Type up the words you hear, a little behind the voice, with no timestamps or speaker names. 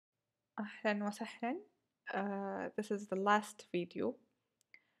أهلا وسهلا. This is the last video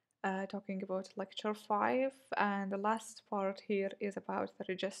talking about lecture 5, and the last part here is about the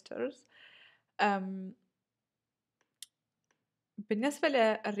registers. بالنسبة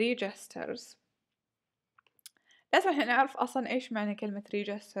للregisters لازم احنا نعرف أصلا إيش معنى كلمة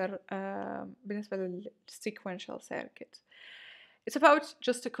register بالنسبة للsequential circuit. It's about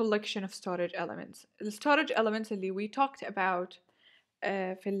just a collection of storage elements. The storage elements اللي we talked about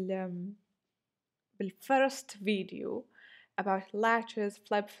في بالfirst video about latches,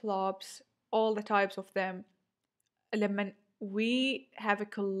 flip-flops, all the types of them. لما we have a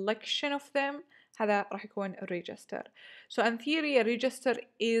collection of them هذا راح يكون a register. So in theory a register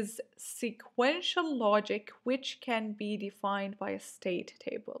is sequential logic which can be defined by a state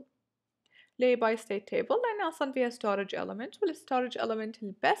table. ليه by state table؟ لأن أصلا فيها storage element، والstorage element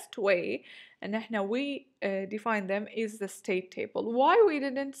the best way إن احنا we define them is the state table. Why we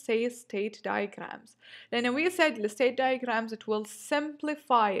didn't say state diagrams؟ لأن we said the state diagrams it will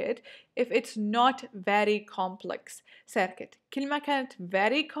simplify it if it's not very complex circuit. كل ما كانت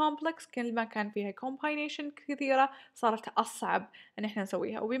very complex كل ما كان فيها combination كثيرة صارت أصعب إن احنا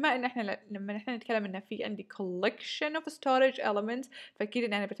نسويها. وبما إن احنا لما احنا نتكلم إن في عندي collection of storage elements فأكيد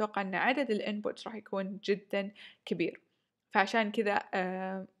إن أنا بتوقع إن عدد الانبوتس راح يكون جدا كبير. فعشان كذا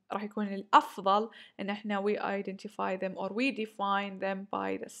راح يكون الأفضل إن احنا we identify them or we define them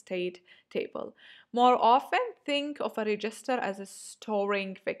by the state table. More often think of a register as a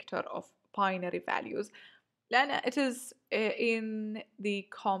storing vector of binary values. لأن it is in the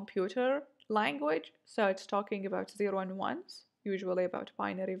computer language, so it's talking about 0 and 1s, usually about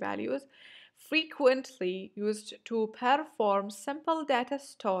binary values, frequently used to perform simple data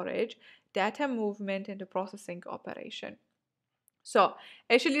storage, data movement and processing operation. So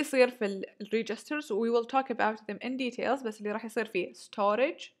ايش اللي يصير في registers we will talk about them in details. بس اللي راح يصير فيه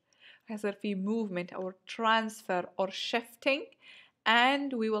storage، راح يصير فيه movement or transfer or shifting,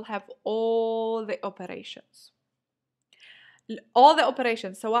 and we will have all the operations. all the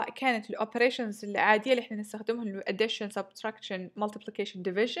operations سواء كانت الoperations العادية اللي احنا نستخدمها اللي addition, subtraction, multiplication,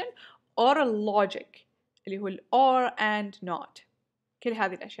 division or logic اللي هو or and not. كل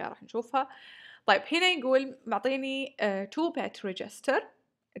هذه الأشياء راح نشوفها. طيب هنا يقول معطيني 2-bit register.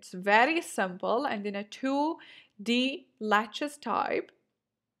 It's very simple. عندنا 2D latches type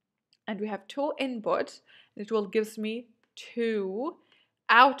and we have 2 inputs. It will gives me 2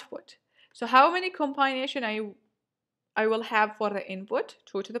 output. So how many combination I will have for the input?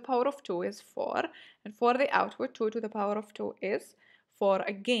 2 to the power of 2 is 4, and for the output 2 to the power of 2 is 4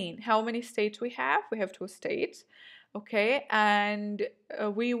 again. How many states we have? We have 2 states. Okay, and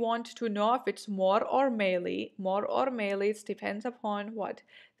we want to know if it's more or melee. More or melee, it depends upon what?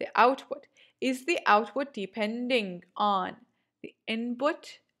 The output. Is the output depending on the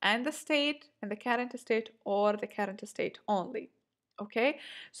input and the state and the current state or the current state only? Okay,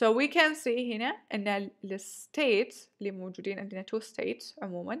 so we can see هنا ان الstates اللي موجودين عندنا 2 states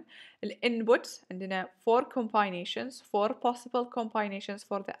عموما. الانبوتس عندنا 4 combinations, 4 possible combinations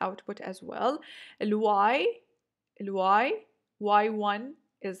for the output as well. y1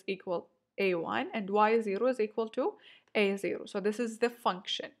 is equal a1 and y0 is equal to a0. So this is the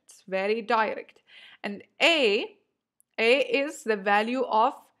function. It's very direct. And a is the value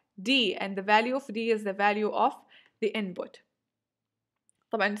of d, and the value of d is the value of the input.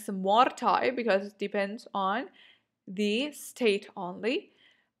 طبعا it's more type because it depends on the state only.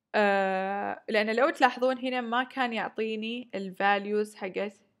 لأن لو تلاحظون هنا ما كان يعطيني ال values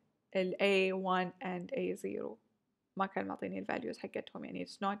حقت ال A1 and A0. ما كان معطيني ال values حقتهم، يعني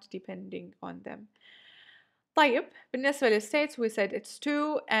it's not depending on them. طيب بالنسبة لل states we said it's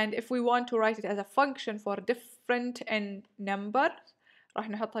 2, and if we want to write it as a function for different n numbers راح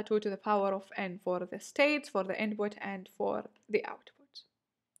نحطها 2 to the power of n for the states, for the input and for the output.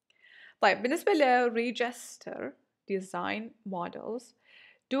 طيب بالنسبة ل register design models,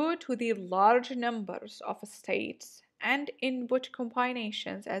 due to the large numbers of states and input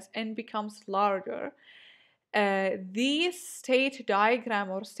combinations as n becomes larger, the state diagram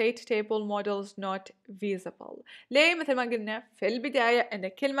or state table models not visible. ليه؟ مثل ما قلنا في البداية إن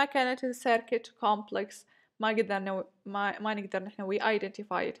كل ما كانت السيركت complex ما قدرنا ما نقدر نحن we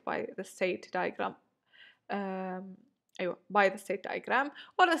identify it by the state diagram. أيوة by the state diagram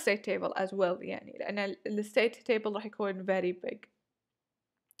or the state table as well، يعني لأن the state table راح يكون very big.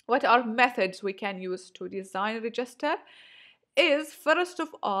 What are methods we can use to design register is first of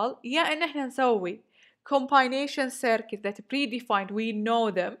all يا إن إحنا نسوي combination circuit that predefined we know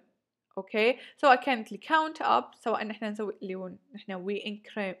them. okay, سواء كانت count up سواء إن إحنا نسوي اللي هو إحنا we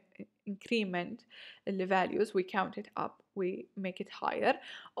increment the values we count it up we make it higher.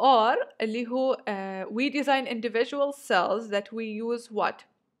 Or اللي هو we design individual cells that we use what?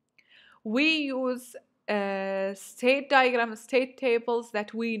 We use state diagrams, state tables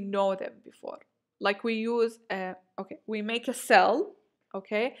that we know them before. Like we use, okay, we make a cell,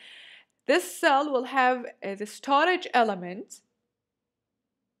 okay? This cell will have the storage element,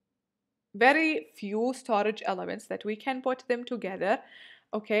 very few storage elements that we can put them together,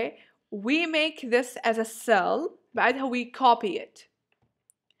 okay? We make this as a cell, بعدها we copy it.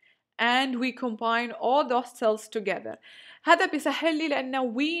 And we combine all those cells together. هذا بيسهل لي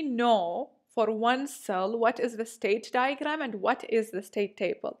لأنه we know for one cell what is the state diagram and what is the state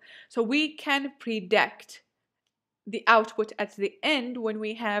table. So we can predict the output at the end when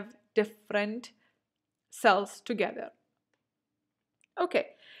we have different cells together. Okay.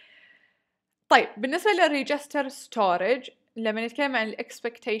 طيب بالنسبة للريجستر ستورج لما نتكلم عن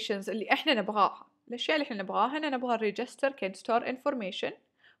الاكسبكتيشنز اللي احنا نبغاها، الاشياء اللي احنا نبغاها نبغى الريجستر can store information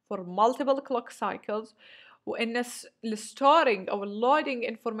for multiple clock cycles، وإن الstoring أو loading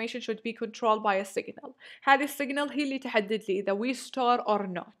information should be controlled by a signal. هذه السيجنال هي اللي تحدد لي إذا we store or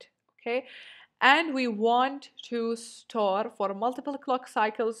not. Okay. And we want to store for multiple clock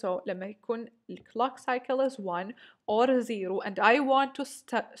cycles. So لما يكون clock cycle is 1 or 0 and I want to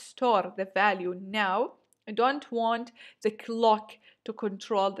store the value now, I don't want the clock to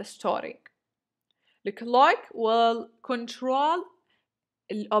control the storing. The clock will control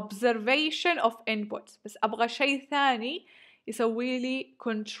the observation of inputs، بس أبغى شيء ثاني يسوي لي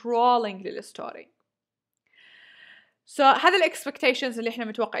controlling للstoring. So هذا الاكسبكتيشنز اللي احنا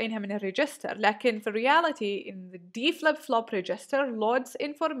متوقعينها من الريجستر، لكن في reality in the D flip-flop register loads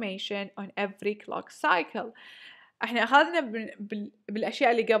information on every clock cycle. احنا أخذنا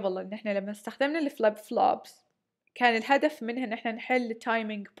بالأشياء اللي قبل إن احنا لما استخدمنا الفليب فلوبس كان الهدف منها إن احنا نحل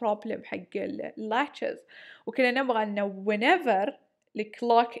timing problem حق الlatches، وكنا نبغى إنه whenever the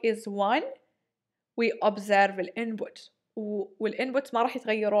clock is 1 we observe الinput والinputs ما راح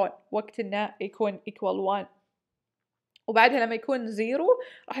يتغيرون وقت إنه يكون equal 1. وبعدها لما يكون 0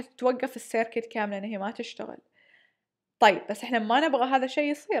 راح تتوقف السيركت كاملة إن هي ما تشتغل. طيب بس إحنا ما نبغى هذا الشيء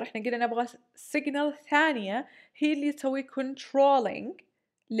يصير، إحنا قلنا نبغى سيجنال ثانية هي اللي تسوي controlling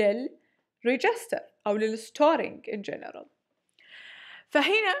للريجستر أو للستورينج in general.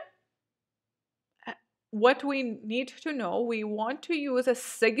 فهنا what we need to know, we want to use a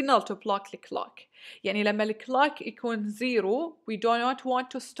signal to block the clock. يعني لما الكلوك يكون 0 we do not want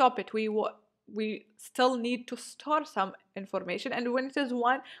to stop it, we still need to store some information, and when it is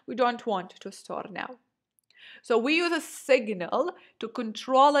 1 we don't want to store now. So we use a signal to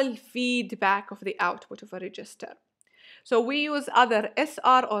control the feedback of the output of a register. So we use either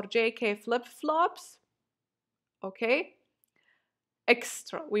SR or JK flip-flops, okay,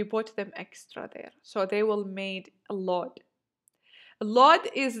 extra, we put them extra there, so they will made a load. A load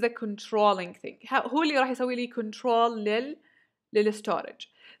is the controlling thing. هو اللي راح يسوي لي control للstorage.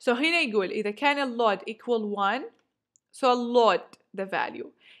 So هنا يقول إذا كان اللود equal 1 so load the value،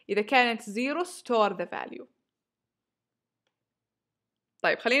 إذا كانت 0 store the value.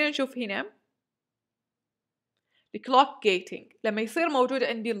 طيب خلينا نشوف هنا clock gating لما يصير موجود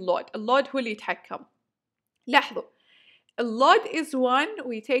عندي اللود هو اللي يتحكم. لاحظوا اللود is 1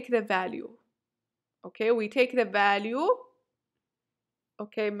 we take the value، okay we take the value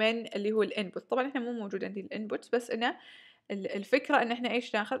okay من اللي هو الانبوت. طبعا احنا مو موجود عندي الانبوت، بس انه الفكرة ان احنا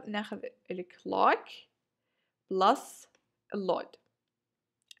ايش ناخذ الكلوك plus اللود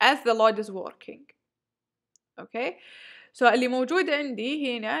as the load is working. okay so اللي موجود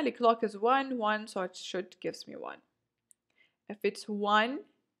عندي هنا الكلوك is 1 so it should gives me 1. if it's 1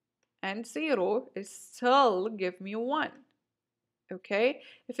 and 0 it still give me 1. okay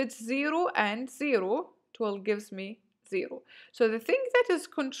if it's 0 and 0 it will gives me 0. so the thing that is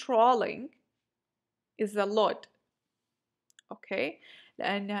controlling is the load. okay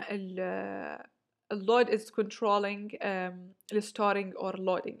لأن اللود is controlling storing or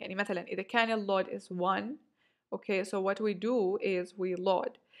loading. يعني مثلا إذا كان اللود is 1 okay so what we do is we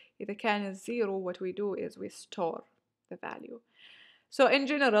load. إذا كان 0 what we do is we store the value. so in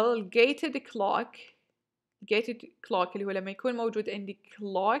general gated clock اللي هو لما يكون موجود عندي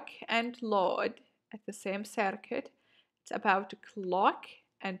clock and load at the same circuit, it's about clock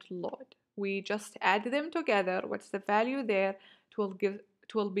and load. we just add them together, what's the value there it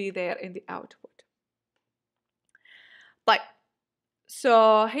will be there in the output. طيب so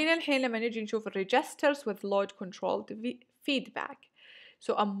هنا الحين لما نجي نشوف registers with load controlled feedback.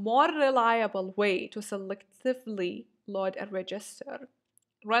 so a more reliable way to selectively load a register,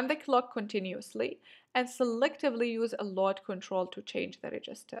 run the clock continuously and selectively use a load control to change the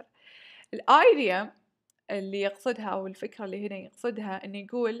register. The idea اللي يقصدها أو الفكرة اللي هنا يقصدها إنه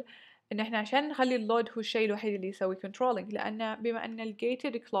يقول إن إحنا عشان نخلي اللود هو الشيء الوحيد اللي يسوي controlling، لأن بما أن ال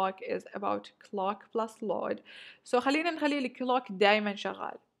gated clock is about clock plus load، so خلينا نخلي ال clock دايما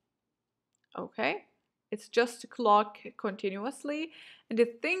شغال. Okay, it's just clock continuously, and the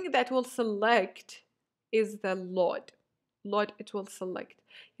thing that will select is the load. Load it will select.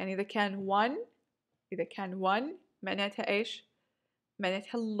 يعني إذا كان 1 معناتها إيش؟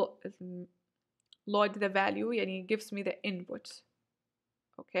 معناتها load the value يعني gives me the input.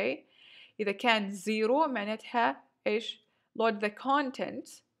 Okay, إذا كان 0 معناتها إيش؟ load the content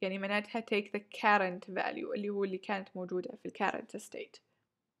يعني معناتها take the current value اللي كانت موجودة في ال current state.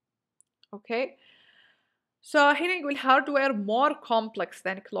 Okay, so هنا يقول hardware more complex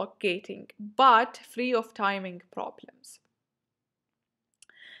than clock gating but free of timing problems.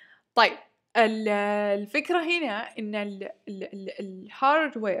 طيب الفكرة هنا إن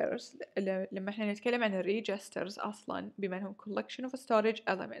الهاردويرز لما إحنا نتكلم عن الريجسترز أصلاً بما إنهم collection of storage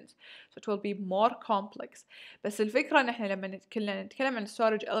elements, so it will be more complex. بس الفكرة إن إحنا لما نتكلم عن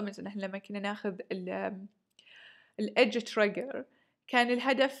storage elements إن إحنا لما كنا ناخذ edge trigger كان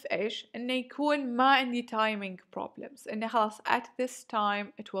الهدف إيش؟ إنه يكون ما عندي timing problems، إنه خلاص at this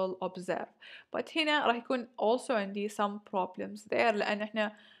time it will observe. but هنا راح يكون also عندي some problems there لأن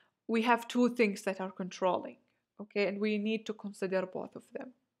إحنا we have two things that are controlling, okay, and we need to consider both of them.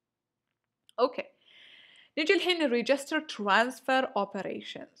 Okay, نيجي الحين register transfer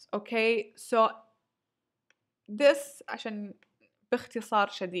operations. Okay, so this عشان باختصار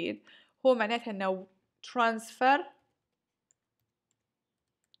شديد هو معناتها إنه transfer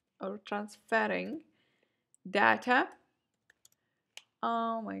or transferring data.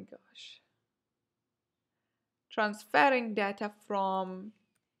 Oh my gosh, transferring data from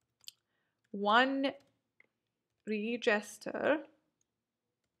one register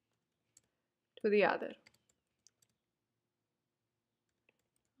to the other.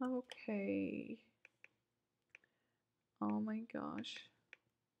 Okay. Oh my gosh.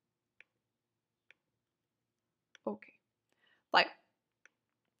 Okay. طيب.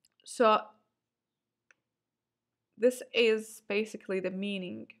 So this is basically the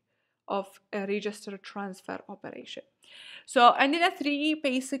meaning of a register transfer operation. So عندنا 3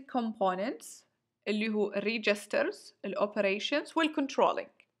 basic components اللي هو registers, operations والcontrolling.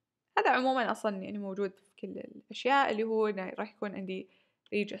 هذا عموما أصلا يعني موجود في كل الأشياء اللي هو راح يكون عندي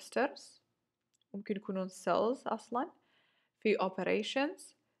registers ممكن يكونون cells أصلا في operations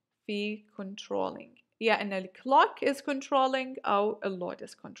في controlling، يا أن clock is controlling أو load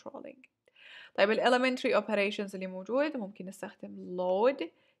is controlling. طيب elementary operations اللي موجود ممكن نستخدم load,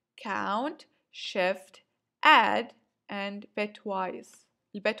 count, shift, add and bitwise.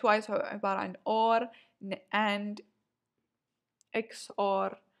 bitwise هو عبارة عن or, and,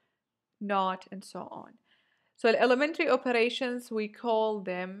 XOR, not and so on. So elementary operations we call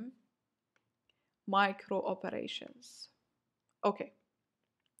them micro operations. Okay.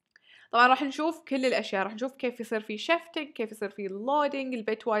 طبعا راح نشوف كل الأشياء، راح نشوف كيف يصير في shifting، كيف يصير في loading.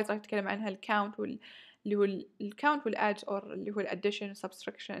 البيت وايز راح نتكلم عنها الكاونت اللي هو الكاونت والادز or اللي هو الاديشن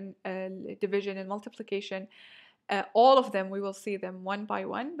subtraction division multiplication. All of them we will see them one by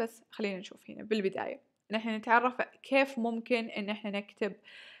one. بس خلينا نشوف هنا بالبداية نحن نتعرف كيف ممكن إن احنا نكتب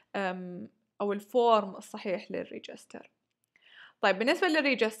أو الفورم الصحيح للريجستر. طيب بالنسبة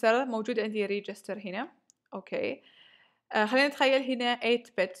للريجستر موجود عندي ريجستر هنا. أوكي. خلينا نتخيل هنا 8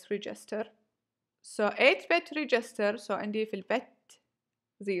 bit register. So 8 bit register. So عندي في البت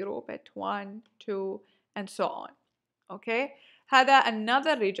 0 bit 1 2 and so on. Okay. هذا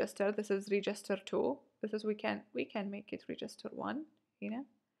another register. This is register 2. This is we can make it register 1 هنا.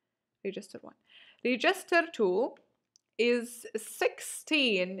 Register 1. Register 2 is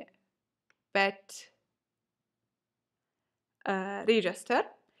 16 bit register.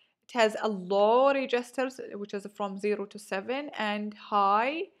 It has a low registers which is from 0 to 7 and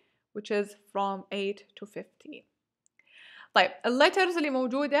high which is from 8 to 15. طيب letters اللي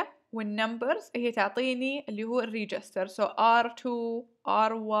موجودة والnumbers هي تعطيني اللي هو الريجستر. So R2,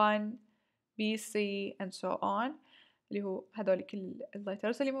 R1, BC and so on اللي هو هذول كل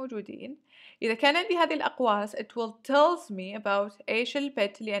letters اللي موجودين. إذا كان عندي هذه الأقواس it will tells me about إيش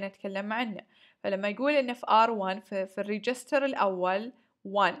البت اللي أنا أتكلم عنه. فلما يقول إن في R1 في الريجستر الأول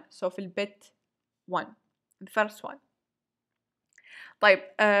 1 so في البت 1 the first one. طيب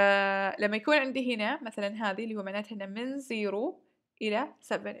لما يكون عندي هنا مثلا هذه اللي هو معناتها هنا من 0 إلى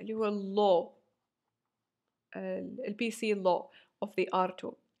 7 اللي هو low PC low of the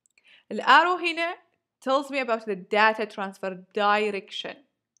R2. الارو هنا tells me about the data transfer direction.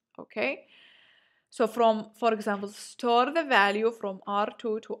 Okay, so from for example store the value from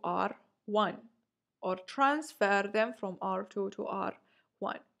R2 to R1. or transfer them from R2 to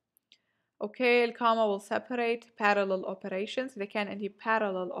R1. Okay, الكاما will separate parallel operations. إذا كان عندي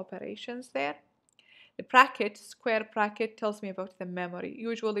parallel operations there. The bracket, square bracket, tells me about the memory.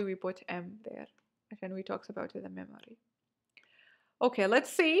 Usually we put M there عشان we talks about the memory. Okay, let's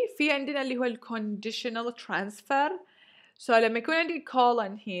see. في عندنا اللي هو ال conditional transfer. So لما يكون عندي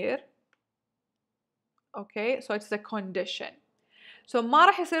colon here. Okay, so it's a condition. So ما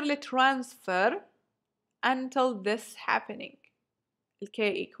راح يصير لي transfer until this happening.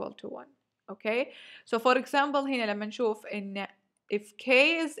 k equal to 1. Okay, so for example هنا لما نشوف إن if k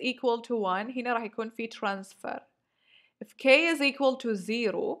is equal to 1 هنا راح يكون في transfer. If k is equal to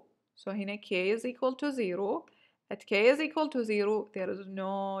 0, so هنا k is equal to 0, at k is equal to 0 there is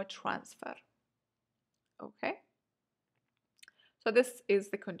no transfer. Okay, so this is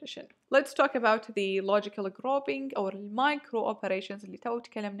the condition. Let's talk about the logical grouping or micro operations اللي تو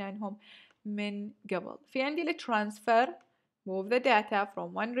تكلمنا عنهم من قبل. في عندي ال transfer, move the data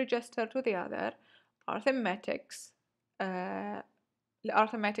from one register to the other, arithmetics,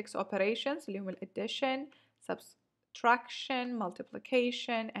 arithmetics operations اللي هم addition, subtraction,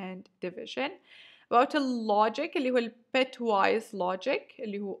 multiplication and division. About logic اللي هو bitwise logic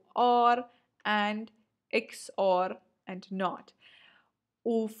اللي هو OR and XOR and NOT.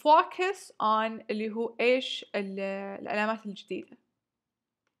 وفوكس on اللي هو إيش العلامات الجديدة.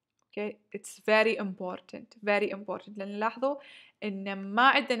 Okay, it's very important لأن لاحظوا إن ما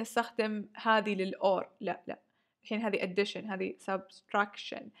عندنا نستخدم هذه للأور، لا الحين هذه addition، هذه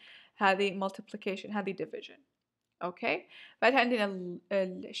subtraction، هذه multiplication، هذه division. Okay, بعد عندنا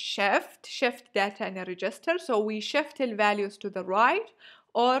ال shift data in a register, so we shift the values to the right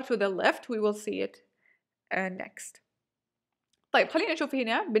or to the left. We will see it next. طيب خلينا نشوف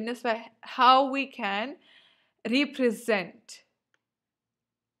هنا بالنسبة how we can represent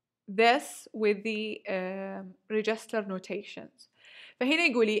this with the register notations. فهنا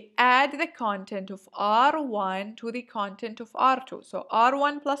يقول لي add the content of R1 to the content of R2. So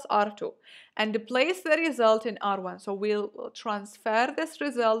R1 plus R2 and place the result in R1. So we'll transfer this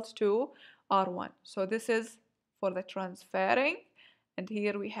result to R1. So this is for the transferring, and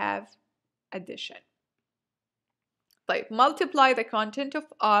here we have addition. طيب, multiply the content of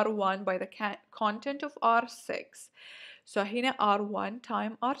R1 by the content of R6. So هنا R1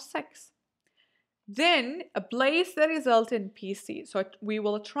 times R6. Then place the result in PC. So we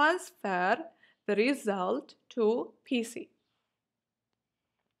will transfer the result to PC.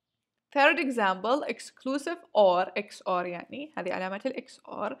 Third example, exclusive OR XOR يعني هذه علامة ال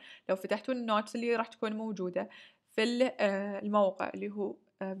XOR. لو فتحتوا النوتس اللي راح تكون موجودة في الموقع اللي هو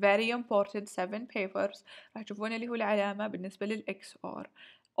very important 7 papers راح تشوفون اللي هو العلامة بالنسبة لل XOR.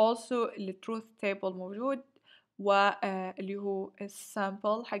 Also ال truth table موجود واللي هو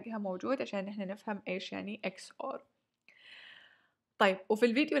السامبل حقها موجود عشان احنا نفهم ايش يعني XOR. طيب, وفي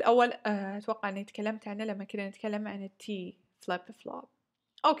الفيديو الأول أتوقع أني تكلمت عنه لما كنا نتكلم عن T flip flop.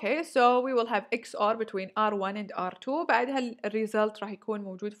 Okay, so we will have XOR between R1 and R2. بعدها الريزلت راح يكون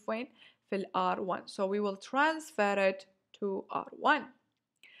موجود فين؟ في ال R1. So we will transfer it to R1.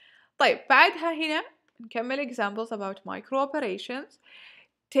 طيب, بعدها هنا نكمل examples about micro operations.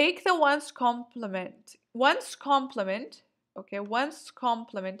 Take the ones complement. Ones complement, okay, ones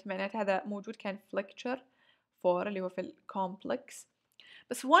complement معناتها هذا موجود كان في lecture 4 اللي هو في ال complex.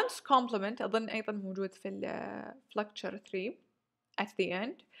 بس ones complement أظن أيضا موجود في ال lecture 3 at the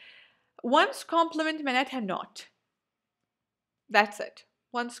end. Ones complement معناتها not. That's it.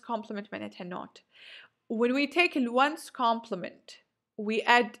 Ones complement معناتها not. When we take the ones complement, we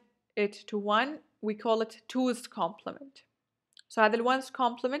add it to 1, we call it two's complement. So هذا ال ones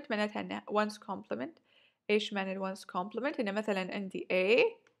complement معناتها إنه ones complement. إيش معنى ال ones complement؟ إنه مثلا عندي A.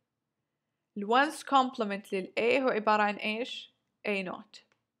 ال ones complement لل A هو عبارة عن إيش؟ A not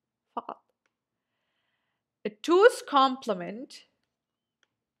فقط. ال two's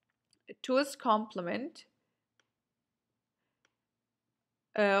complement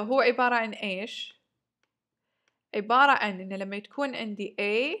هو عبارة عن إيش؟ عبارة عن إنه لما تكون عندي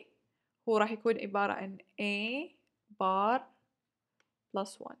A هو راح يكون عبارة عن A bar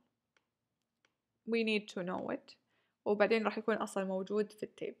plus 1. We need to know it. وبعدين راح يكون أصلا موجود في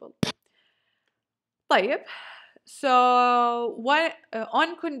التيبل. طيب, so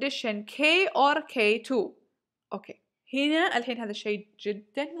on condition K or K2. Okay, هنا الحين هذا الشيء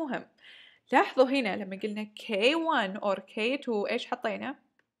جدا مهم. لاحظوا هنا لما قلنا K1 or K2 إيش حطينا؟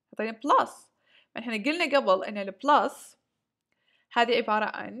 حطينا plus. احنا قلنا قبل إن ال plus هذه عبارة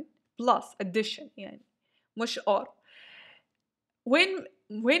عن plus addition يعني مش or.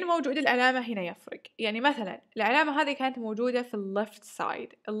 وين موجود العلامة هنا يفرق. يعني مثلا العلامة هذه كانت موجودة في ال left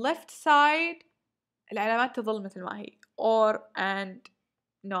side. ال left side العلامات تظل مثل ما هي or and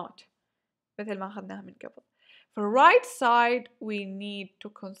not مثل ما أخذناها من قبل. For right side we need to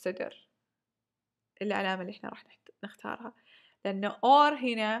consider العلامة اللي احنا راح نختارها لأن or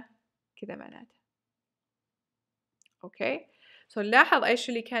هنا كذا معناتها. اوكي سو نلاحظ ايش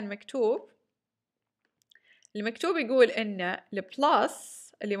اللي كان مكتوب. المكتوب يقول ان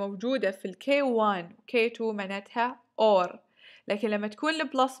البلس اللي موجودة في الكي 1 وكي 2 معناتها or، لكن لما تكون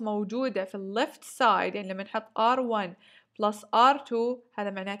البلس موجودة في الليفت سايد يعني لما نحط R1 بلس R2 هذا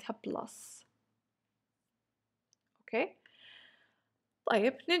معناتها بلس. اوكي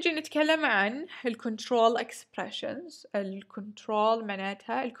طيب نجي نتكلم عن الكنترول اكسبريشنز. الكنترول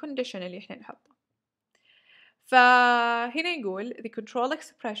معناتها الكونديشن اللي احنا نحطه. فهنا يقول the control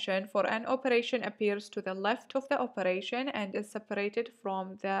expression for an operation appears to the left of the operation and is separated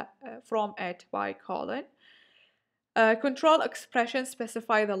from it by colon. Control expression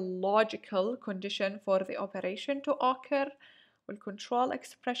specify the logical condition for the operation to occur. والcontrol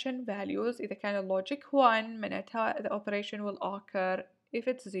expression values إذا كان logic 1 معناتها the operation will occur. If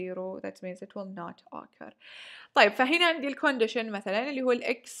it's 0 that means it will not occur. طيب فهنا عندي الكونديشن مثلا اللي هو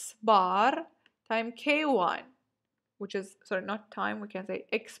x bar time k1 which is sorry not time we can say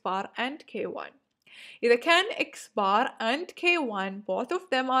x bar and k1. إذا كان x bar and k1 both of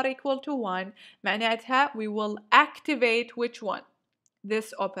them are equal to 1 معناتها we will activate which one?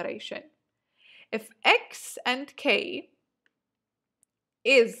 This operation. If x and k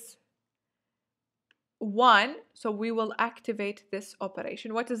is 1 so we will activate this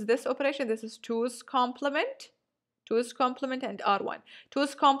operation. What is this operation? This is 2's complement. 2's complement and r1.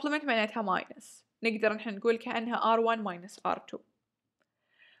 2's complement معناتها minus. نقدر نحن نقول كأنها R1 minus R2.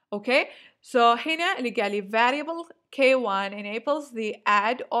 Okay, so هنا اللي قال لي variable K1 enables the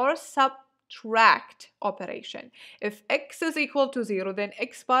add or subtract operation. If x is equal to 0 then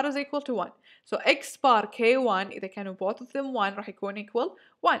x bar is equal to 1. So x bar K1 إذا كانوا both of them 1 راح يكون equal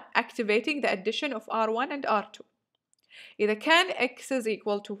 1 activating the addition of R1 and R2. إذا كان x is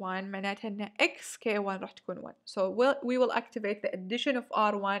equal to 1 معناتها إن x k1 راح تكون 1. So we will activate the addition of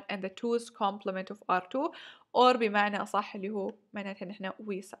R1 and the 2's complement of R2 or بمعنى أصح اللي هو معناتها نحن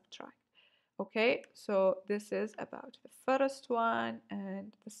we subtract. Okay, so this is about the first one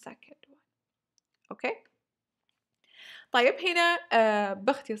and the second one. Okay. طيب هنا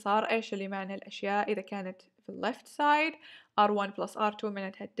باختصار إيش اللي معنى الأشياء إذا كانت في ال left side R1 plus R2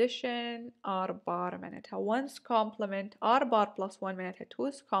 معناتها addition R bar معناتها 1's complement R bar plus 1 معناتها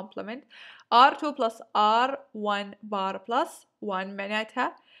 2's complement R2 plus R1 bar plus 1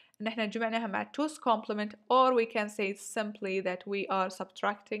 معناتها إن إحنا جمعناها مع 2's complement or we can say simply that we are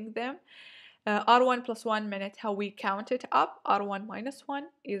subtracting them. R1 plus 1 معناتها we count it up R1 minus 1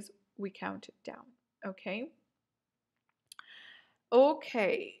 is we count it down. Okay.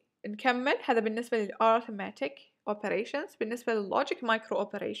 اوكي نكمل. هذا بالنسبة للarithmetic operations. بالنسبة للlogic micro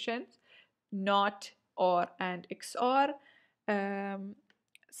operations not or and XOR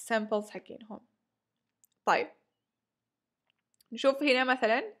samples حقينهم. طيب نشوف هنا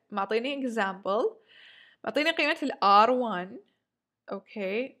مثلا معطيني example معطيني قيمة R1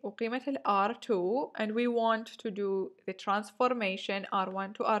 okay وقيمة R2 and we want to do the transformation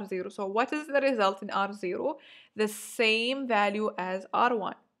R1 to R0. So what is the result in R0? The same value as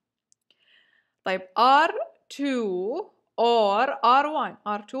R1. طيب R2 or R1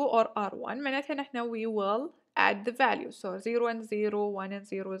 R2 or R1 معناتها نحن we will add the values. So 0 and 0 1 and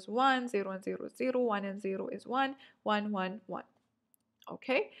 0 is 1 0 and 0 is 0 1 and 0 is 1 1 1 1.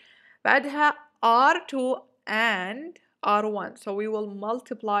 Okay بعدها R2 and R1. So we will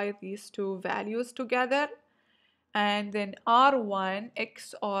multiply these two values together and then R1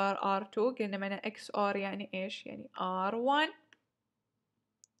 XOR R2. قلنا معنى XOR يعني إيش؟ يعني R1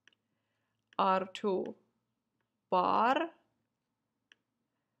 R2 bar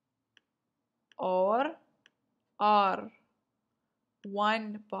or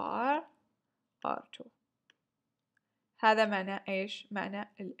R1 bar R2. هذا معنى إيش؟ معنى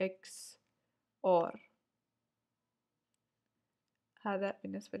الإكس XOR. هذا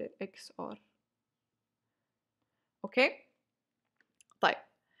بالنسبة للإكس XOR. أوكي طيب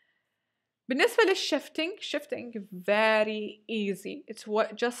بالنسبة للshifting very easy. It's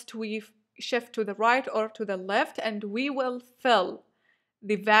what just we shift to the right or to the left and we will fill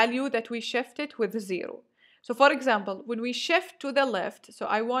the value that we shifted with 0. So for example when we shift to the left, so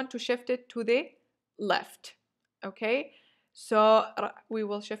I want to shift it to the left. Okay so we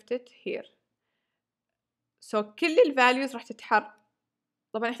will shift it here. So كل الvalues راح تتحرك.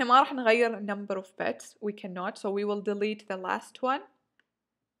 طبعا احنا ما راح نغير number of bits, we cannot, so we will delete the last one.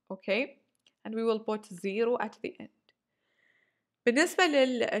 Okay and we will put 0 at the end. بالنسبة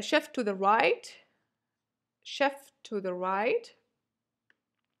لل shift to the right shift to the right.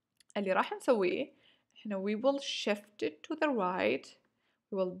 اللي راح نسويه احنا we will shift it to the right.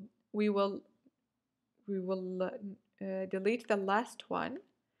 we will delete the last one.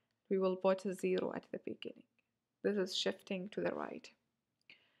 We will put a 0 at the beginning. This is shifting to the right.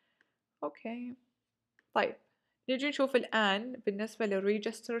 Okay. طيب نيجي نشوف الآن بالنسبة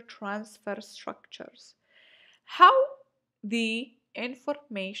للregister transfer structures. How the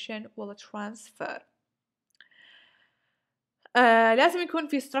information will transfer. لازم يكون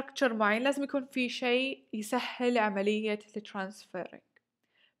في structure معين، لازم يكون في شيء يسهل عملية الترانسفيرنج.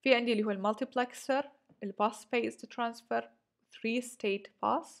 في عندي اللي هو المالتيبلكسر، الباس based transfer، 3 state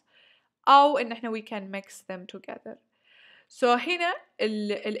pass، أو إن إحنا we can mix them together. So هنا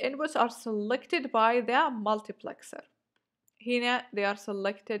inputs are selected by the multiplexer. هنا they are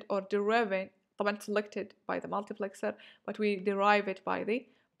selected or derived. طبعا selected by the multiplexer, but we derive it by the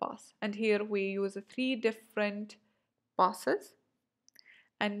pass. And here we use 3 different passes.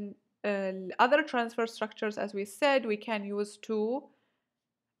 And other transfer structures, as we said, we can use two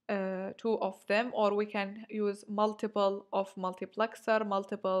of them, or we can use multiple of multiplexer,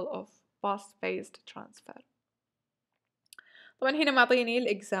 multiple of pass-based transfer. طبعا هنا معطيني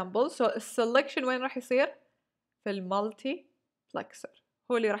الإكزامبل. So السلكشن وين راح يصير؟ في المالتيبلكسر،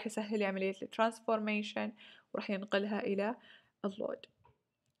 هو اللي راح يسهل لي عملية الترانسفورميشن وراح ينقلها إلى اللود.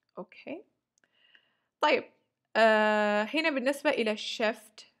 أوكي. طيب هنا بالنسبة إلى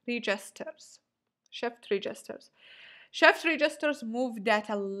shift registers. Shift registers move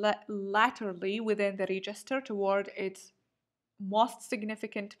data laterally within the register toward its most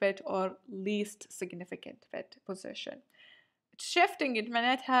significant bit or least significant bit position. Shifting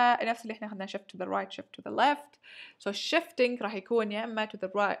معناتها نفس اللي احنا أخذنا shift to the right, shift to the left. So shifting راح يكون يا إما to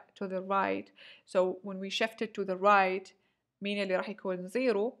the right. So when we shift it to the right, مين اللي راح يكون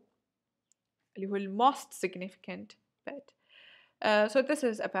 0 اللي هو most significant bit. So this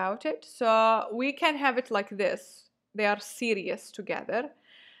is about it. So we can have it like this. They are series together.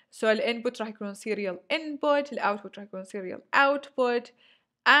 So الانبوت راح يكون serial input, الاوتبوت راح يكون serial output,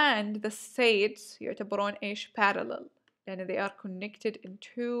 and the states يعتبرون ايش parallel. يعني they are connected in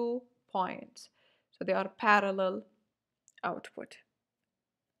 2 points. So they are parallel output.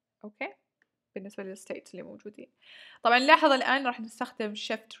 Okay. بالنسبة للstates اللي موجودين. طبعا لاحظ الآن راح نستخدم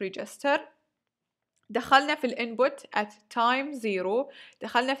shift register. دخلنا في الانبوت at time 0،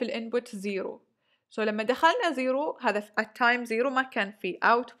 دخلنا في الانبوت 0. So لما دخلنا 0 هذا at time 0 ما كان في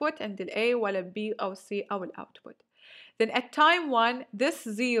output عند ال A ولا B أو C أو ال output. Then at time 1 this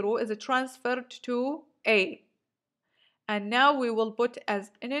 0 is transferred to A. And now we will put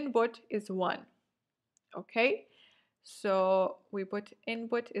as an input is 1. Okay? So we put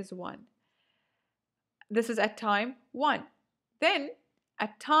input is 1. This is at time 1. Then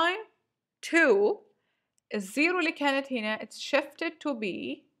at time 2 الزيرو اللي كانت هنا it's shifted to B.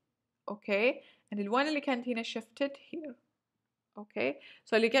 Okay? and ال1 اللي كانت هنا shifted here. Okay?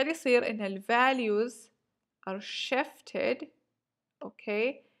 so اللي قاعد يصير إن ال values are shifted.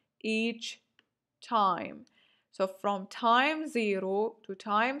 Okay? each time. So from time 0 to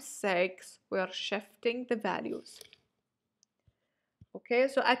time 6 we are shifting the values. Okay,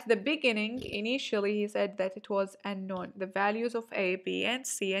 so at the beginning, initially he said that it was unknown. The values of A, B, and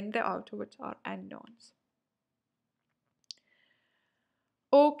C and the output are unknowns.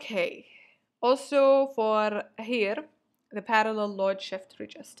 Okay, also for here, the parallel load shift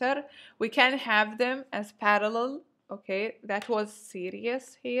register, we can have them as parallel. Okay, that was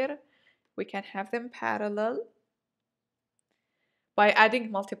series here. We can have them parallel by adding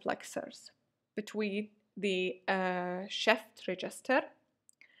multiplexers between the shift register.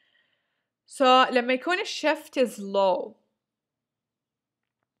 So لما يكون shift is low.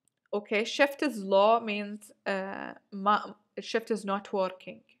 Okay, shift is low means shift is not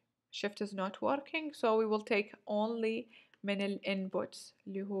working. Shift is not working, so we will take only من ال inputs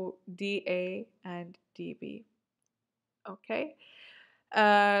اللي هو DA and DB. Okay.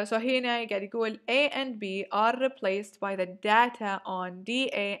 So هنا قاعد يقول A and B are replaced by the data on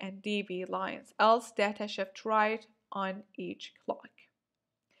DA and DB lines, else data shift right on each clock.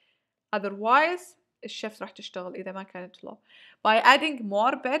 Otherwise, الشيفت راح تشتغل إذا ما كانت low. By adding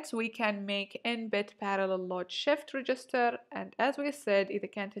more bits, we can make n-bit parallel load shift register, and as we said, إذا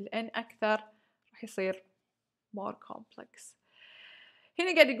كانت ال n أكثر راح يصير more complex.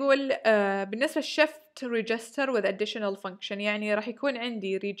 هنا قاعد يقول بالنسبة shift register with additional function، يعني راح يكون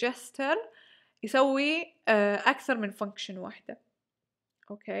عندي register يسوي أكثر من function واحدة.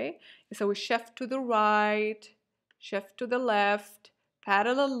 Okay, يسوي shift to the right, shift to the left,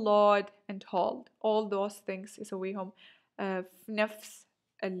 parallel load and hold. All those things يسويهم في نفس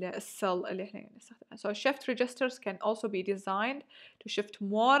السيل اللي احنا نستخدمها. So shift registers can also be designed to shift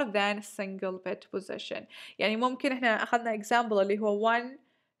more than a single bit position. يعني ممكن احنا أخذنا example اللي هو one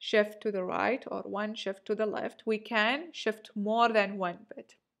shift to the right or one shift to the left. We can shift more than one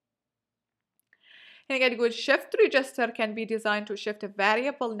bit. هنا قاعد يقول shift register can be designed to shift a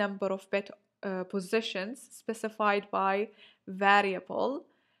variable number of bit positions specified by variable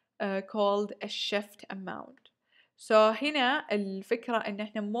called a shift amount. So هنا الفكرة إن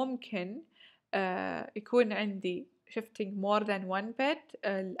إحنا ممكن يكون عندي shifting more than one bit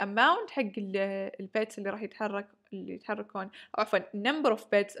الاماونت حق البيتس اللي راح يتحركون عفوا number of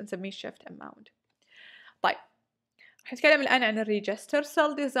bits نسميه shift amount. طيب راح نتكلم الآن عن الريجستر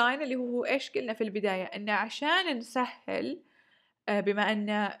cell design اللي هو إيش قلنا في البداية إنه عشان نسهل بما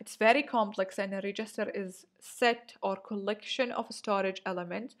أن it's very complex and a register is set or collection of storage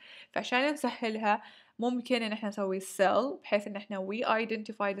elements فعشان نسهلها ممكن إن إحنا نسوي cell بحيث إن إحنا we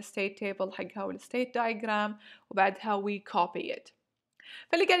identify the state table حقها وال state diagram وبعدها we copy it.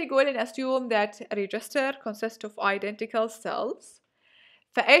 فاللي قاعد يقول إن assume that a register consists of identical cells.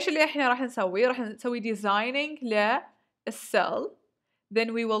 فإيش اللي إحنا راح نسوي؟ راح نسوي designing للcell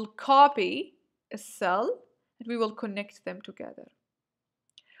then we will copy a cell and we will connect them together.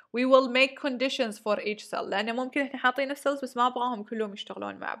 We will make conditions for each cell لأن ممكن إحنا حاطين الcells بس ما أبغاهم كلهم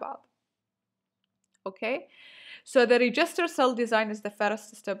يشتغلون مع بعض. Okay, so the register cell design is the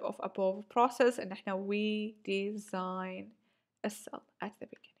first step of above process إن إحنا we design a cell at the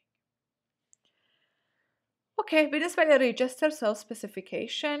beginning. Okay, بالنسبة للregister cell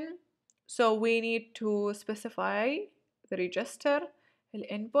specification, so we need to specify the register, the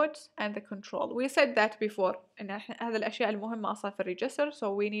input and the control. We said that before إن هذه الأشياء المهمة أصلا في الregister,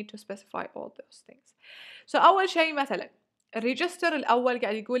 so we need to specify all those things. So أول شيء مثلا الريجستر الأول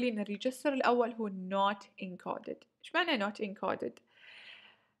قاعد يقول لي إن الريجستر الأول هو not encoded. إيش معنى not encoded؟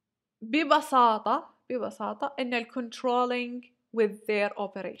 ببساطة إن ال controlling with their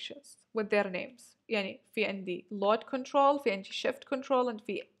operations with their names. يعني في عندي load control في عندي shift control and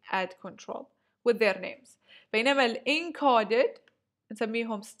في add control with their names. بينما ال encoded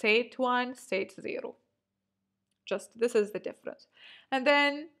نسميهم state 1 state 0. Just this is the difference. And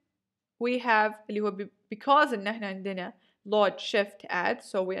then we have اللي هو because إن إحنا عندنا load shift add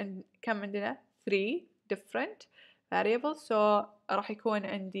so كم عندنا 3 different variables so راح يكون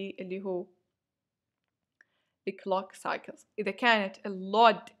عندي اللي هو the clock cycles. إذا كانت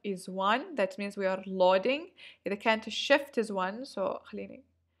load is 1 that means we are loading. إذا كانت shift is 1 so خليني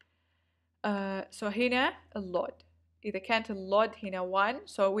so هنا load. إذا كانت load هنا 1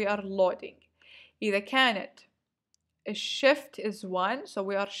 so we are loading. إذا كانت shift is 1 so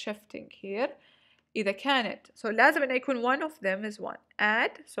we are shifting here. إذا كانت so لازم أن يكون one of them is 1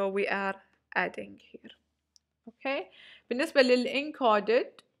 add so we are adding here. Okay, بالنسبة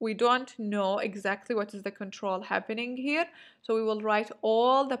للencoded we don't know exactly what is the control happening here so we will write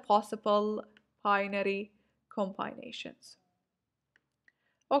all the possible binary combinations.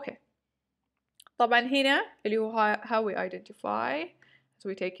 Okay, طبعا هنا اللي هو how we identify so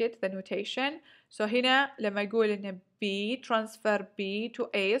we take it the notation so هنا لما يقول إن B transfer B to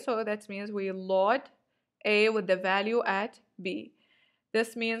A so that means we load A with the value at B.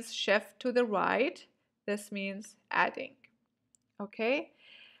 This means shift to the right. This means adding. Okay.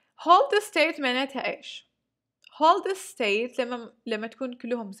 Hold the state معناتها إيش؟ Hold the state لما تكون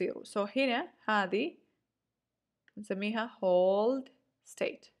كلهم zero. So هنا هذه نسميها hold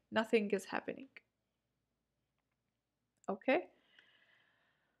state. Nothing is happening. Okay.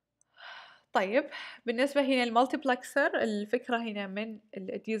 طيب بالنسبة هنا المالتيبلكسر الفكرة هنا من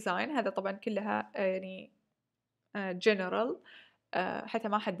الديزاين هذا طبعا كلها يعني general حتى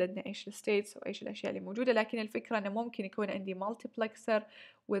ما حددنا ايش الستيتس وايش الاشياء اللي موجودة لكن الفكرة انه ممكن يكون عندي multiplexer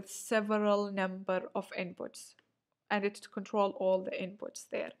with several number of inputs and it to control all the inputs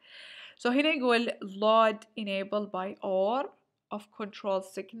there. So هنا يقول load enable by OR of control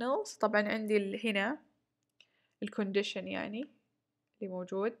signals. طبعا عندي هنا الcondition يعني اللي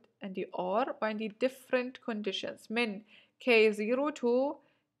موجود عندي OR وعندي different conditions من K0 to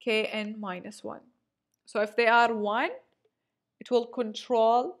Kn-1. So if they are 1 it will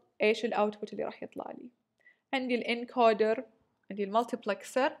control ايش الاوتبوت اللي راح يطلع لي. عندي الانكودر عندي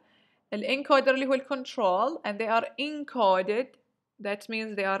المالتيبلكسر الانكودر اللي هو الكنترول and they are encoded that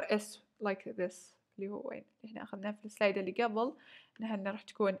means they are S like this اللي هو وين احنا اخذناه في السلايد اللي قبل انها راح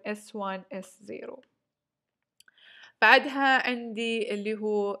تكون S1 S0. بعدها عندي اللي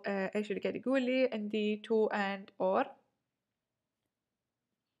هو ايش اللي قاعد يقول لي عندي to and or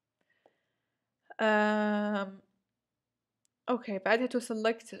اوكي بعدها to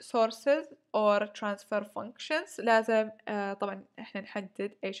select sources or transfer functions لازم طبعا احنا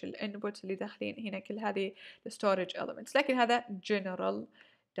نحدد ايش الانبوت اللي داخلين هنا كل هذه storage elements، لكن هذا general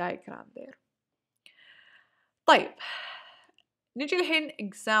diagram there. طيب نجي الحين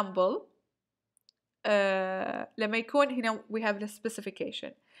example. لما يكون هنا we have the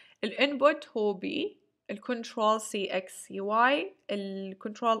specification. الانبوت هو B، الcontrol CX CY،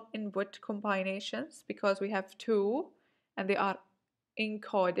 الcontrol input combinations because we have two and they are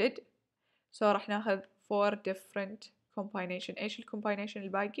encoded. So راح ناخذ 4 different combination. ايش الcombination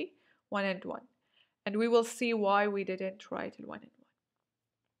الباقي؟ 1 and 1. And we will see why we didn't write ال 1 and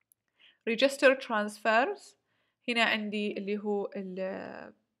 1. Register transfers. هنا عندي اللي هو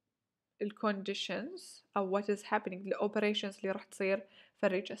ال conditions أو what is happening ال operations اللي راح تصير في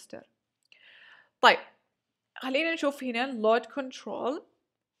الريجستر. طيب خلينا نشوف هنا load control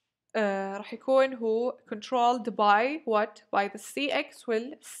راح يكون هو controlled by what? by the CX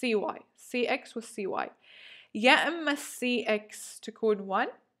وال CY. CX وال CY. يا إما CX تكون 1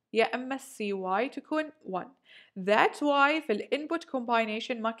 يا إما CY تكون 1. That's why في ال input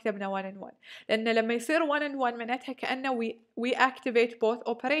combination ما كتبنا 1 and 1. لأن لما يصير 1 and 1 معناتها كأنه we activate both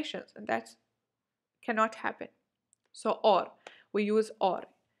operations and that cannot happen. So or we use or.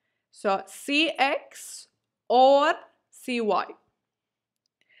 So CX or CY.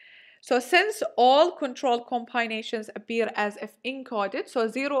 So since all control combinations appear as if encoded, so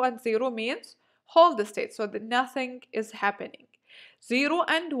 0 and 0 means hold the state, so that nothing is happening. 0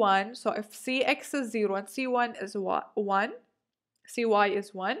 and 1, so if CX is 0 and C1 is 1, CY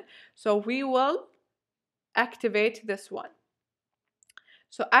is 1, so we will activate this one.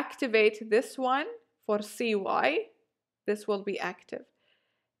 So activate this one for CY, this will be active.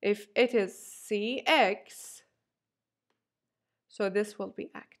 If it is CX, so this will be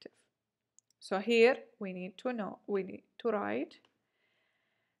active. So here we need to write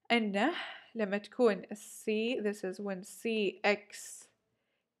إنه لما تكون C, this is when CX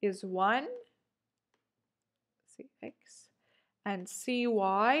is 1, CX, and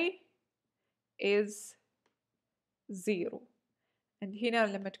CY is 0. And هنا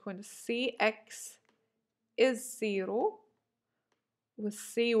لما تكون CX is 0 with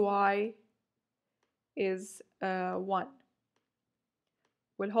CY is 1.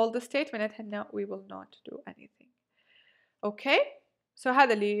 We'll hold the state معناتها no, we will not do anything. Okay? So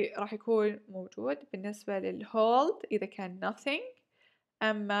هذا اللي راح يكون موجود بالنسبة للhold إذا كان nothing.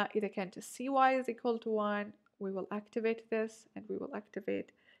 أما إذا كانت CY is equal to 1, we will activate this and we will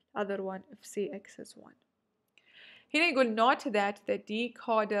activate the other one if CX is 1. هنا يقول note that the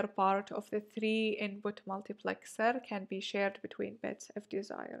decoder part of the 3 input multiplexer can be shared between bits if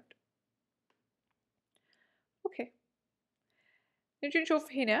desired. Okay. نجي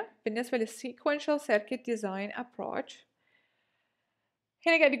نشوف هنا بالنسبة لل sequential circuit design approach.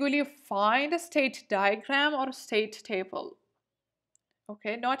 هنا قاعد يقول لي find a state diagram or state table.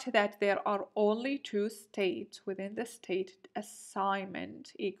 Okay, note that there are only 2 states within the state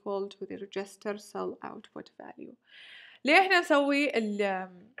assignment equal to the register cell output value. ليه احنا نسوي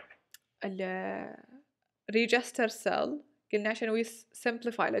ال register cell؟ قلنا عشان we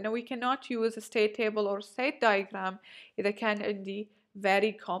simplify لأنه we cannot use a state table or state diagram إذا كان عندي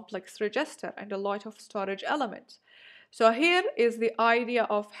very complex register and a lot of storage elements. So here is the idea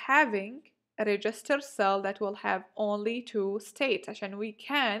of having a register cell that will have only 2 states عشان we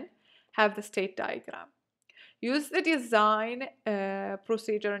can have the state diagram. Use the design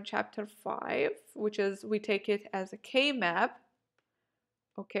procedure in chapter 5, which is we take it as a K-map,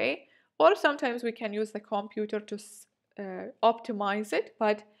 okay? Or sometimes we can use the computer to optimize it,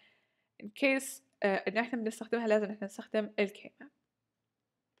 but in case إن احنا بنستخدمها لازم احنا نستخدم ال K-map.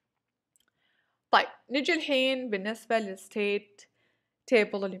 طيب نجي الحين بالنسبة للstate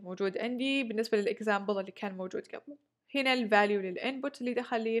table اللي موجود عندي بالنسبة للإكزامبل اللي كان موجود قبل. هنا الفاليو للإنبوت اللي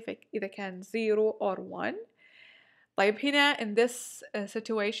دخل لي إذا كان 0 or 1. طيب هنا in this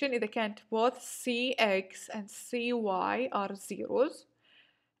situation إذا كانت both CX and CY are zeros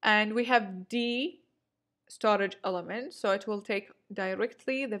and we have D storage element, so it will take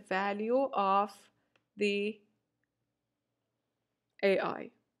directly the value of the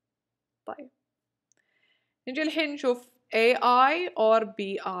AI. طيب نجي الحين نشوف AI or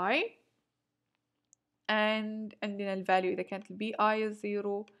BI and عندنا الفاليو إذا كانت BI is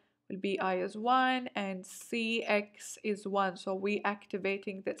 0 BI is 1 and CX is 1, so we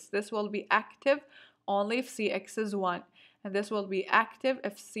activating this. This will be active only if CX is 1 and this will be active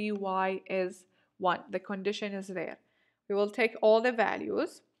if CY is 1. The condition is there. We will take all the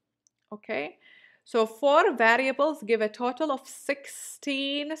values, okay? So 4 variables give a total of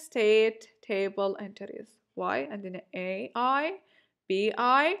 16 state table entries. عندنا AI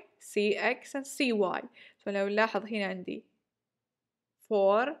BI CX and CY. لو نلاحظ هنا عندي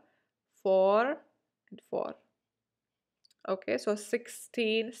 4 4 and 4. Okay, so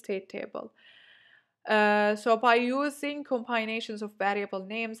 16 state table. So by using combinations of variable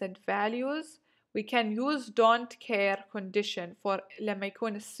names and values, we can use don't care condition for لما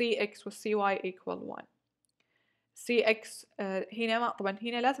يكون CX و CY equal 1. CX هنا طبعا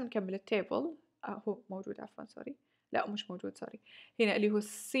هنا لازم نكمل التيبل. هو موجود عفوا سوري، لا مش موجود سوري. هنا اللي هو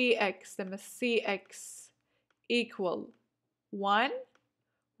CX لما CX equal 1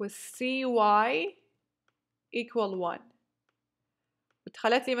 و CY equal 1.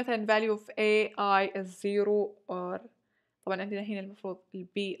 ودخلت لي مثلا value of AI is 0 or طبعا عندنا هنا المفروض ال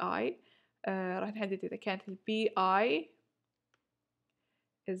BI راح نحدد إذا كانت ال BI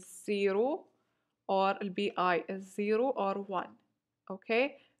is 0 or ال BI is 0 or 1. okay,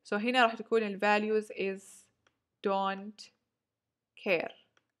 so هنا راح تكون ال values is don't care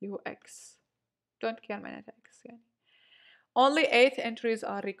اللي هو X. don't care معناتها X يعني. only 8 entries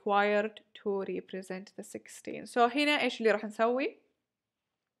are required to represent the 16. so هنا إيش اللي راح نسوي؟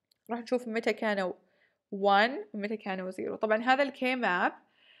 راح نشوف متى كانوا 1 ومتى كانوا 0. طبعا هذا الكي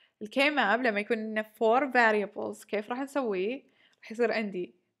ماب لما يكون لنا 4 variables كيف راح نسويه؟ راح يصير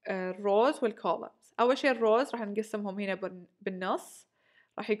عندي rows والcolumns. أول شيء الروز راح نقسمهم هنا بالنص،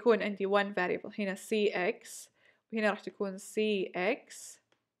 راح يكون عندي 1 variable هنا CX وهنا راح تكون CX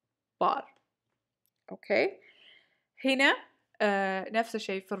bar. أوكي، هنا نفس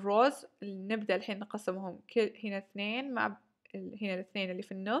الشيء في الروز. نبدأ الحين نقسمهم هنا 2 مع هنا الاثنين اللي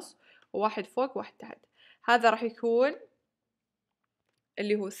في النص وواحد فوق وواحد تحت. هذا راح يكون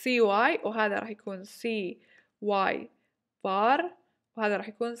اللي هو CY وهذا راح يكون CY بار وهذا راح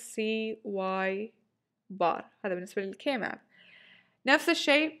يكون CY بار. هذا بالنسبة للكي ماب. نفس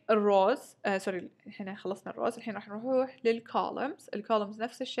الشيء الروز سوري احنا خلصنا الروز، الحين راح نروح للكولمز. الكولمز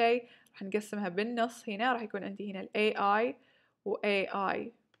نفس الشيء راح نقسمها بالنص. هنا راح يكون عندي هنا ال AI و AI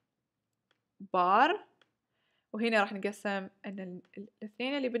بار، وهنا راح نقسم ان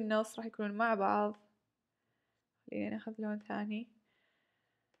الاثنين اللي بالنص راح يكونون مع بعض. خلينا ناخذ لون ثاني،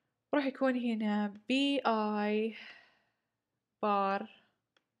 راح يكون هنا BI بار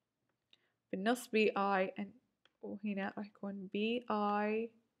بالنص BI وهنا راح يكون BI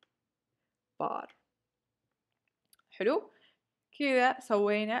بار. حلو كذا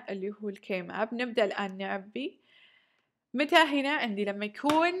سوينا اللي هو الكي ماب. نبدأ الآن نعبي. متى هنا عندي؟ لما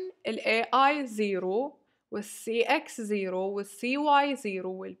يكون ال AI 0 وال CX 0 وال CY 0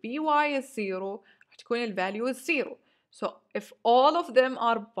 وال BY 0 راح تكون ال value 0. so if all of them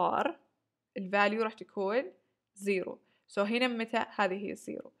are bar ال value راح تكون 0. so هنا متى هذه هي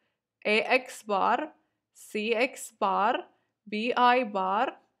 0 AX bar CX bar BI bar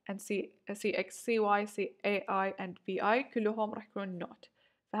and CX CY AI and BI كلهم راح يكونون not.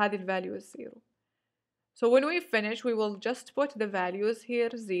 فهذه ال value is 0. So when we finish, we will just put the values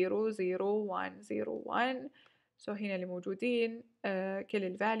here 0 0 1 0 1. So هنا اللي موجودين كل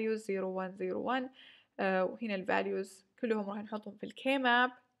ال values 0 1 0 1 وهنا ال values كلهم راح نحطهم في الكي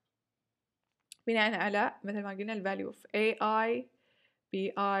ماب بناء على مثل ما قلنا ال value of AI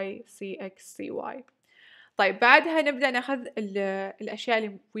BI CX CY. طيب بعدها نبدأ ناخذ الأشياء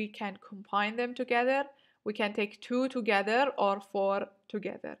اللي we can combine them together. We can take 2 together or 4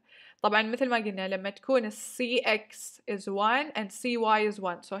 together. طبعا مثل ما قلنا لما تكون CX is 1 and CY is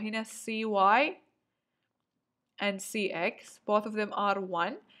 1. So هنا CY and CX both of them are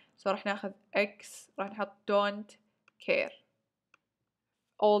 1. So راح ناخذ X راح نحط don't care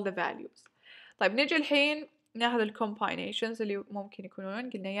all the values. طيب نجي الحين ناخذ الكومباينيشنز اللي ممكن يكونون.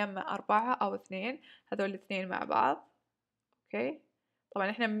 قلنا يا اما 4 أو 2، هذول الاثنين مع بعض. اوكي طبعا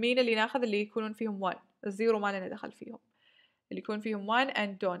احنا مين اللي ناخذ؟ اللي يكونون فيهم 1. الزيرو ما لنا دخل فيهم، اللي يكون فيهم 1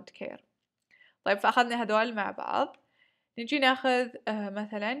 and don't care. طيب فأخذنا هذول مع بعض. نجي ناخذ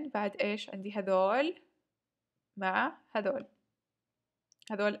مثلا بعد ايش عندي؟ هذول مع هذول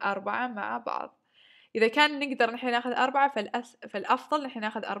 4 مع بعض. إذا كان نقدر نحن ناخذ 4 فالأفضل نحن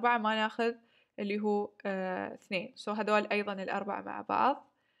ناخذ 4 ما ناخذ اللي هو 2. so هذول أيضا الأربعة مع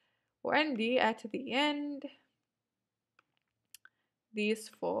بعض. وعندي at the end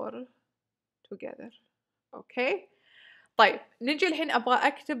these 4 together. أوكي طيب نجي الحين أبغى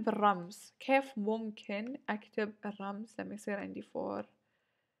أكتب الرمز. كيف ممكن أكتب الرمز لما يصير عندي 4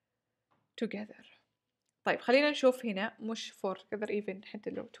 together؟ طيب خلينا نشوف هنا، مش 4 together even حتى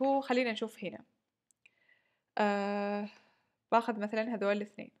لو 2. خلينا نشوف هنا باخذ مثلا هذول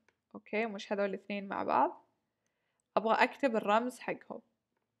الاثنين. اوكي مش هذول الاثنين مع بعض، ابغى اكتب الرمز حقهم.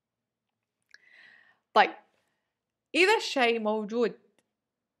 طيب اذا الشيء موجود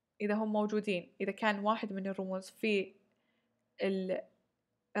إذا هم موجودين، إذا كان واحد من الرموز في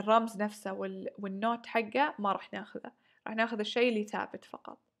الرمز نفسه والنوت حقه ما راح ناخذه، راح ناخذ الشيء اللي ثابت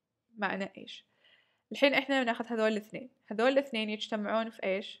فقط. معنى إيش؟ الحين إحنا بناخذ هذول الاثنين يجتمعون في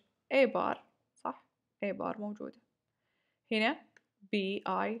إيش؟ A بار، صح؟ A بار موجودة هنا،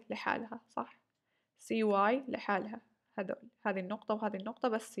 BI لحالها، صح؟ CY لحالها، هذه النقطة وهذه النقطة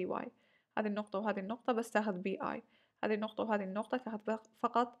بس CY، هذه النقطة وهذه النقطة بس تاخذ BI، هذه النقطة وهذه النقطة تاخذ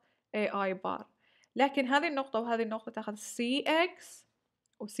فقط AI بار، لكن هذه النقطة وهذه النقطة تاخذ CX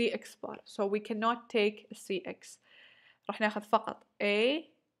و CX بار. so we cannot take CX، راح ناخذ فقط AI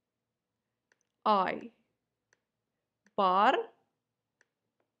بار.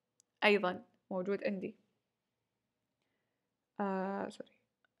 أيضا موجود عندي سوري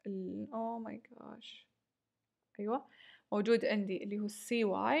oh my gosh، أيوة موجود عندي اللي هو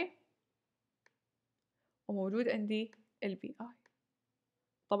CY، وموجود عندي BI.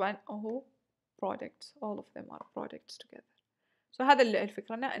 طبعا هو products، all of them are products together. so هذا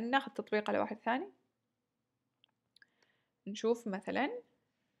الفكرة. ناخذ تطبيق على واحد ثاني، نشوف مثلا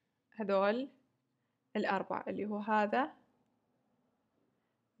هذول الأربعة اللي هو هذا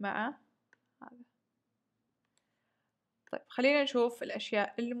مع هذا. طيب خلينا نشوف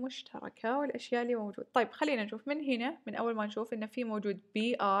الأشياء المشتركة والأشياء اللي موجود. طيب خلينا نشوف من هنا، من أول ما نشوف إنه في موجود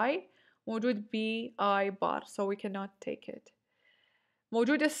BI، موجود BI bar so we cannot take it.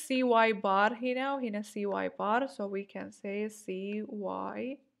 موجود CY bar هنا وهنا CY bar so we can say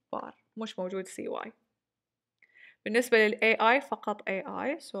CY bar، مش موجود CY. بالنسبة لل AI فقط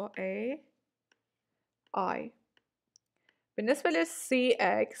AI so AI. بالنسبة لل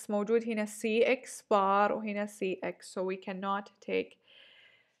CX موجود هنا CX bar وهنا CX so we cannot take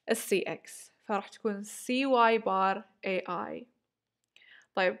ال CX، فراح تكون CY bar AI.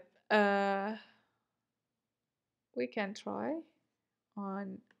 طيب we can try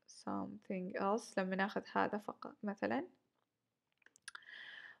on something else لما ناخذ هذا فقط مثلا.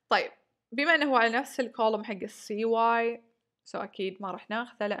 طيب بما انه هو على نفس الكولوم حق CY so اكيد ما راح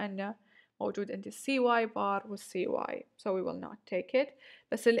ناخذه لانه موجود عندي CY bar والCY so we will not take it.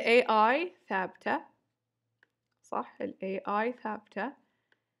 بس ال AI ثابتة، صح؟ ال AI ثابتة.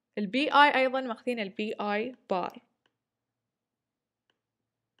 ال BI ايضا ماخذين ال BI bar.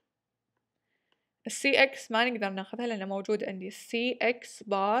 ال CX ما نقدر ناخذها لأنه موجود عندي CX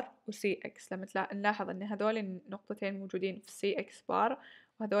بار و CX. لما نلاحظ إن هذول النقطتين موجودين في CX بار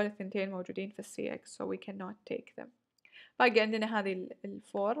وهذول الثنتين موجودين في CX so we cannot take them. باقي عندنا هذه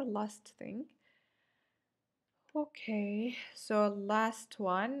الفور last thing. Okay so last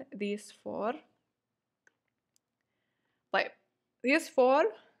one these four. طيب these four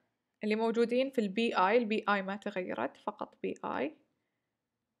اللي موجودين في ال BI ما تغيرت فقط BI.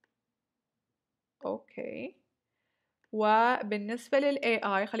 اوكي وبالنسبة لل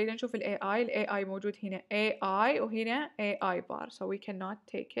AI خلينا نشوف ال AI موجود هنا AI وهنا AI bar so we cannot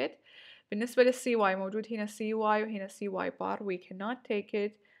take it. بالنسبة لل CY موجود هنا CY وهنا CY bar we cannot take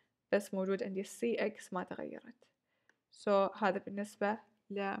it، بس موجود عندي CX ما تغيرت so هذا بالنسبة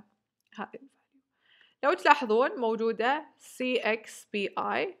لهذا الفاليو. لو تلاحظون موجودة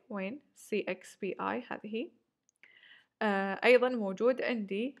CXBI، وين CXBI هذه أيضا موجود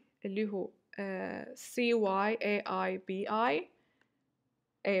عندي اللي هو CYAIBI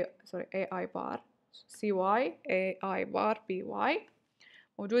AI bar CYAI bar BY.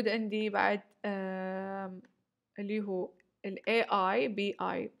 موجود عندي بعد اللي هو ال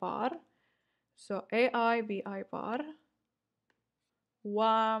AIBI bar so AIBI bar. و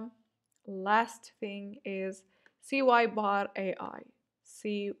last thing is CY bar AI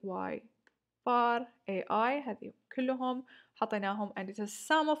CY bar AI. هذه كلهم حطيناهم and it's a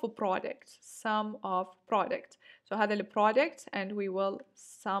sum of products so هذا ال products and we will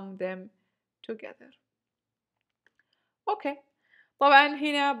sum them together. اوكي طبعا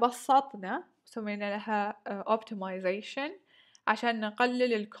هنا بسطنا وسوينا لها optimization عشان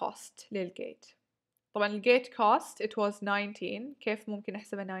نقلل الكوست للجيت. طبعا الجيت cost it was 19. كيف ممكن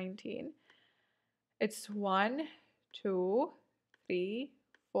نحسبها 19؟ it's 1 2 3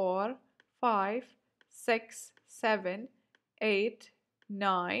 4 5 6 7 8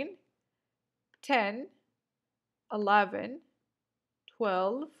 9 10 11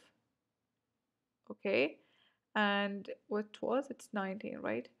 12 okay and what was it's 19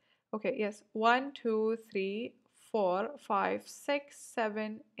 right? okay yes 1 2 3 4 5 6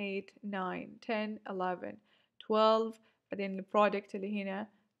 7 8 9 10 11 12 بعدين البرودكت اللي هنا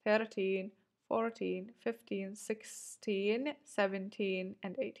 13 14 15 16 17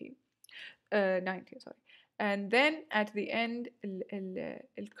 and 18 19 sorry. And then at the end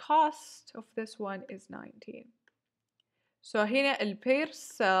the cost of this one is 19 So هنا ال per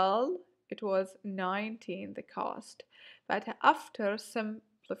cell it was 19 the cost. بعدها after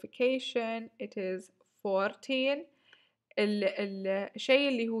simplification it is 14. الشيء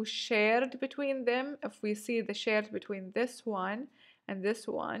اللي هو shared between them, if we see the shared between this one and this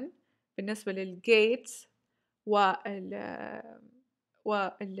one بالنسبة للgates وال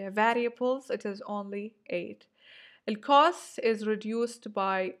variables it is only 8. The cost is reduced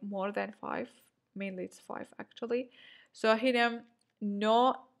by more than 5, mainly it's 5 actually. So هنا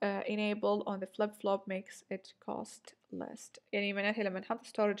no enable on the flip-flop makes it cost less. يعني معناتها لما نحط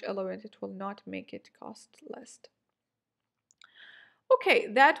storage element it will not make it cost less. Okay,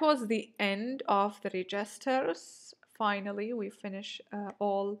 that was the end of the registers. Finally, we finish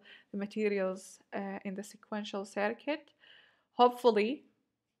all the materials in the sequential circuit. Hopefully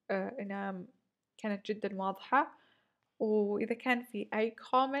إنها كانت جدا واضحة. وإذا كان في أي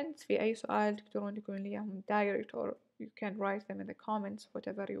comments في أي سؤال تقدرون تقولون لي إياهم direct or you can write them in the comments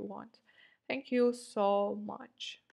whatever you want. Thank you so much.